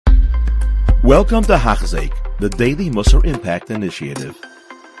Welcome to Hachzik, the Daily Musar Impact Initiative.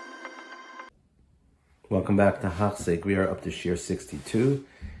 Welcome back to Hachzik. We are up to Shir 62,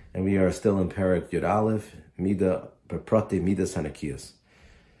 and we are still in Perek Yud Aleph, Mida Beprate Midas Hanakiyas.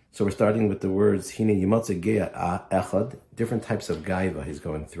 So we're starting with the words Hine Yimotze Geya Echad, different types of gaiva he's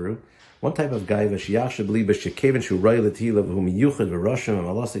going through. One type of gaiva, Shiyachshab Liba Shekeven Shu Ray Latila V'hu Miyuchad V'Roshim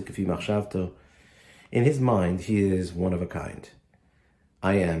Amalosik Kafi Machshavto. In his mind, he is one of a kind.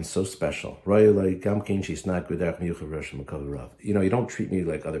 I am so special. You know, you don't treat me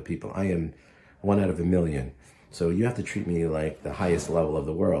like other people. I am one out of a million. So you have to treat me like the highest level of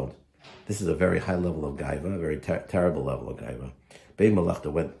the world. This is a very high level of gaiva, a very terrible level of gaiva. Bein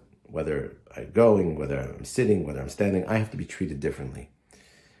malachta, whether I'm going, whether I'm sitting, whether I'm standing, I have to be treated differently.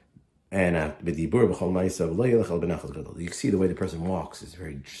 And you see the way the person walks is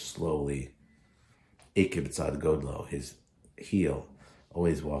very slowly. His heel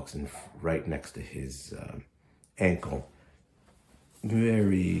always walks in right next to his ankle.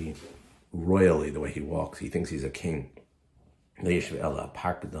 Very royally the way he walks. He thinks he's a king. He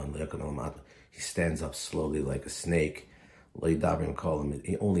stands up slowly like a snake.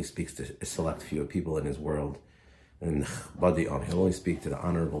 He only speaks to a select few people in his world. And he'll only speak to the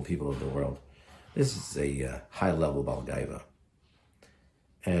honorable people of the world. This is a high level Bal Gaiva.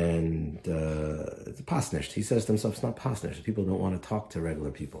 And it's pasnish. He says to himself, it's not pasnish. People don't want to talk to regular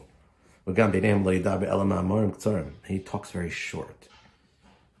people. He talks very short.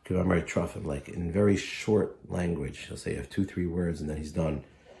 Like in very short language. He'll say, you have 2-3 words and then he's done.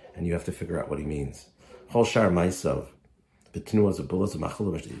 And you have to figure out what he means. The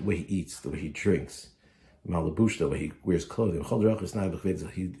way he eats, the way he drinks, the way he wears clothing.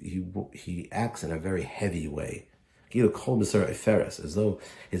 He acts in a very heavy way. As though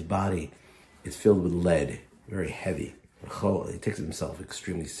his body is filled with lead, very heavy. He takes himself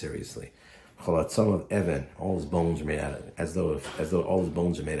extremely seriously. All his bones are made out of, as though all his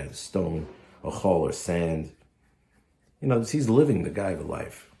bones are made out of stone, or chol, or sand. You know, he's living the gaiva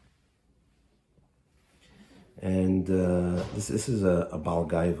life. And this is a Bal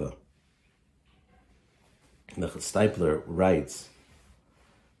Gaiva. The Stipler writes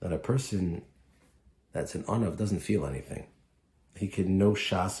that a person that's an anav doesn't feel anything. He can know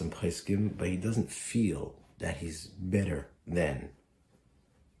shas and paiskim, but he doesn't feel that he's better than,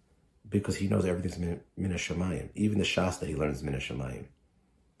 because he knows everything's min hashamayim. Even the shas that he learns is min hashamayim.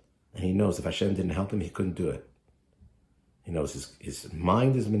 And he knows if Hashem didn't help him, he couldn't do it. He knows his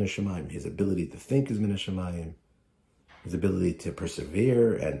mind is min hashamayim. His ability to think is min hashamayim. His ability to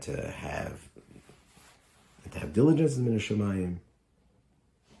persevere and to have diligence is min hashamayim.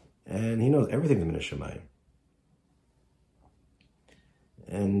 And he knows everything is min hashamayim.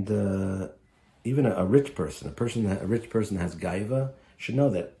 And even a rich person, a rich person that has gaiva, should know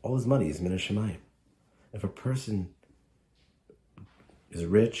that all his money is min hashamayim. If a person is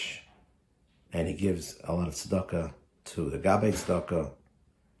rich and he gives a lot of tzedakah to the gabbai tzedakah,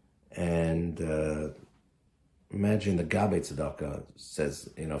 and imagine the gabbai tzedakah says,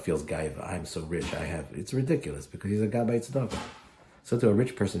 feels gaiva, I'm so rich, it's ridiculous because he's a gabbai tzedakah. So to a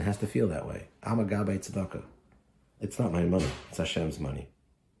rich person has to feel that way. I'm a gabbai tzedakah. It's not my money, it's Hashem's money.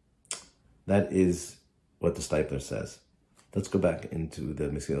 That is what the Stipler says. Let's go back into the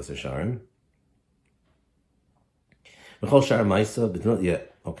Mesilas Yesharim.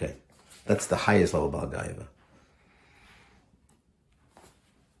 Okay. That's the highest level Bal Gaiva.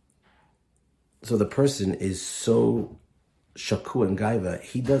 So the person is so shaku and gaiva,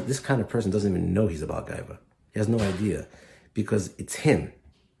 this kind of person doesn't even know he's a Bal Gaiva. He has no idea, because it's him.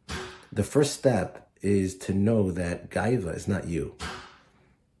 The first step is to know that gaiva is not you.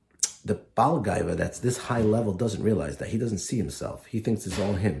 The Bal Gaiva that's this high level doesn't realize that. He doesn't see himself. He thinks it's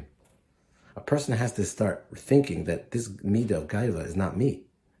all him. A person has to start thinking that this midah of gaiva is not me.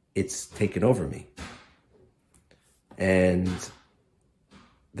 It's taken over me. And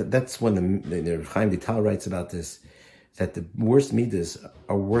that's when the Chaim Vital writes about this, that the worst midas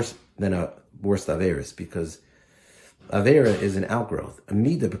are worse than a worst averis, because avera is an outgrowth. A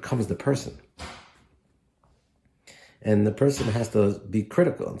midah becomes the person. And the person has to be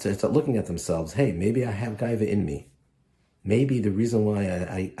critical and start looking at themselves. Hey, maybe I have gaiva in me. Maybe the reason why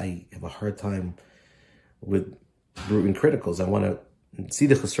I have a hard time with being critical is I want to see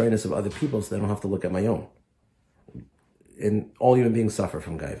the chesroinus of other people so I don't have to look at my own. And all human beings suffer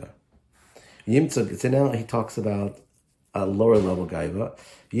from gaiva. So now he talks about a lower level gaiva.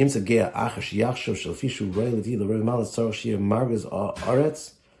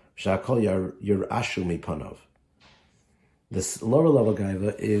 This lower level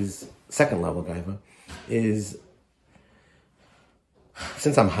gaiva is, second level gaiva, is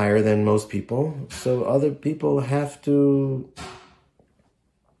since I'm higher than most people, so other people have to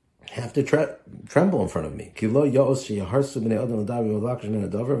tremble in front of me. In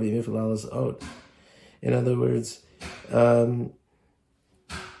other words,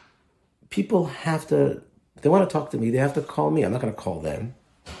 people have to, they want to talk to me, they have to call me. I'm not going to call them.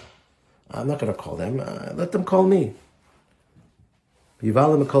 Let them call me. And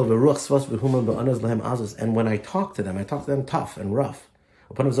when I talk to them tough and rough.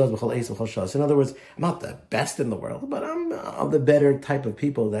 In other words, I'm not the best in the world, but I'm of the better type of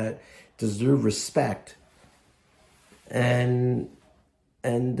people that deserve respect. And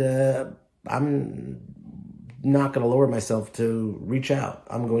I'm not going to lower myself to reach out.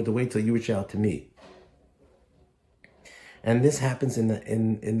 I'm going to wait till you reach out to me. And this happens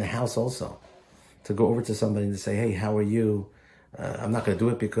in the house also. To go over to somebody and to say, hey, how are you? I'm not going to do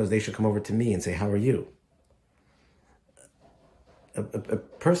it because they should come over to me and say, how are you? A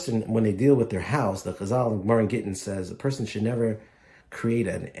person, when they deal with their house, the Chazal and Gemara and Gittin says, a person should never create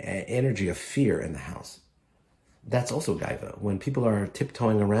an energy of fear in the house. That's also gaiva. When people are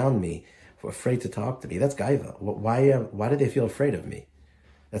tiptoeing around me, afraid to talk to me, that's gaiva. Why do they feel afraid of me?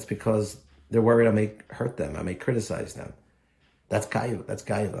 That's because they're worried I may hurt them, I may criticize them. That's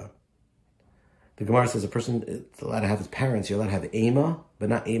gaiva. The Gemara says a person is allowed to have his parents, you're allowed to have ema, but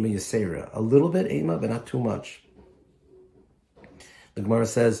not ema yasera. A little bit ema, but not too much. The Gemara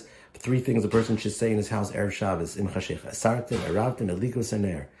says 3 things a person should say in his house erev Shabbos: im chashich, asartim, eravtim, elikos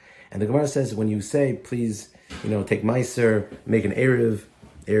aner. And the Gemara says when you say, please, take meiser, make an erev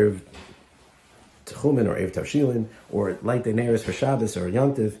techumen or erev tavshilin, or light the neres for Shabbos or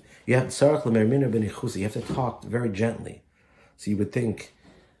Yontif, you have to talk very gently. So you would think,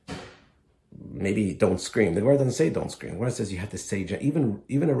 maybe don't scream. The Gemara doesn't say don't scream. The Gemara says you have to say,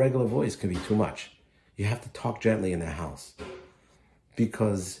 even a regular voice can be too much. You have to talk gently in the house.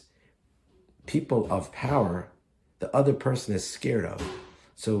 Because people of power, the other person is scared of.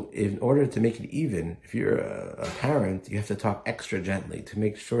 So in order to make it even, if you're a parent, you have to talk extra gently to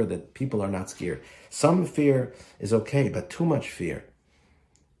make sure that people are not scared. Some fear is okay, but too much fear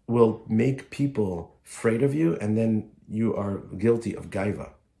will make people afraid of you, and then you are guilty of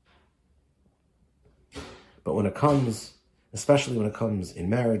gaiva. But when it comes, especially when it comes in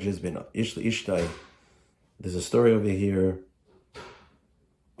marriages, there's a story over here.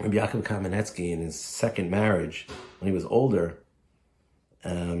 Rabbi Yaakov Kamenetsky, in his second marriage, when he was older,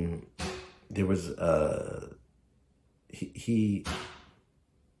 there was he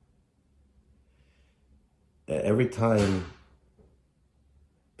every time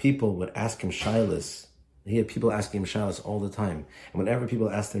people would ask him shilas, he had people asking him shilas all the time, and whenever people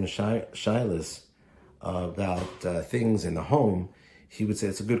asked him shilas about things in the home, he would say,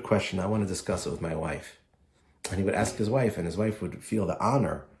 it's a good question, I want to discuss it with my wife. And he would ask his wife, and his wife would feel the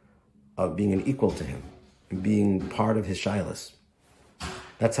honor of being an equal to him, and being part of his shilas.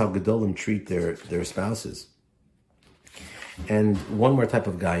 That's how Gedolim treat their spouses. And one more type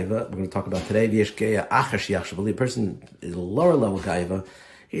of gaiva we're going to talk about today. A person is a lower level gaiva.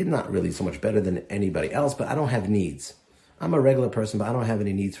 He's not really so much better than anybody else, but I don't have needs. I'm a regular person, but I don't have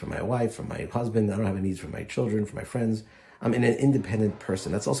any needs for my wife, for my husband. I don't have any needs for my children, for my friends. I'm an independent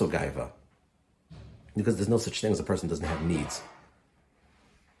person. That's also gaiva. Because there's no such thing as a person doesn't have needs.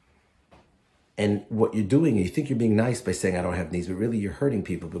 And what you're doing, you think you're being nice by saying I don't have needs, but really you're hurting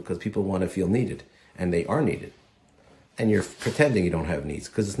people because people want to feel needed, and they are needed. And you're pretending you don't have needs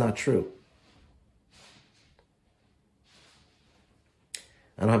because it's not true.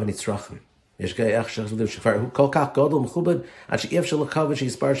 I don't have any tzrachim. I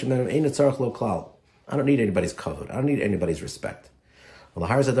don't need anybody's kavod. I don't need anybody's respect. And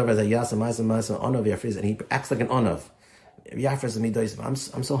he acts like an onav.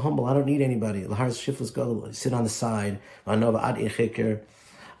 I'm so humble. I don't need anybody. Sit on the side. I don't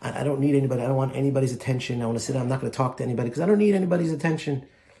need anybody. I don't want anybody's attention. I want to sit down. I'm not going to talk to anybody because I don't need anybody's attention.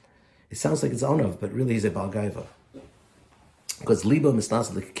 It sounds like it's onav, but really he's a bal gaiva. Because liba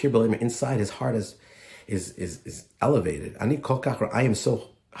misnas the kirbel inside his heart is elevated. I am so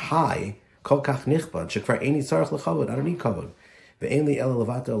high. I don't need kavod.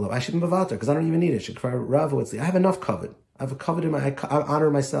 I shouldn't bavata because I don't even need it. I have enough kavod. I have a kavod in I honor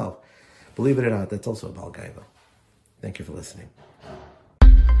myself. Believe it or not, that's also a bal gaiva. Thank you for listening.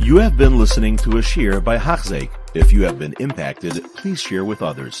 You have been listening to a shir by Hachzeik. If you have been impacted, please share with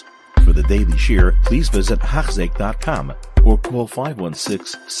others. For the daily shir, please visit Hachzeik.com or call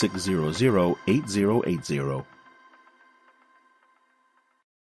 516-600-8080.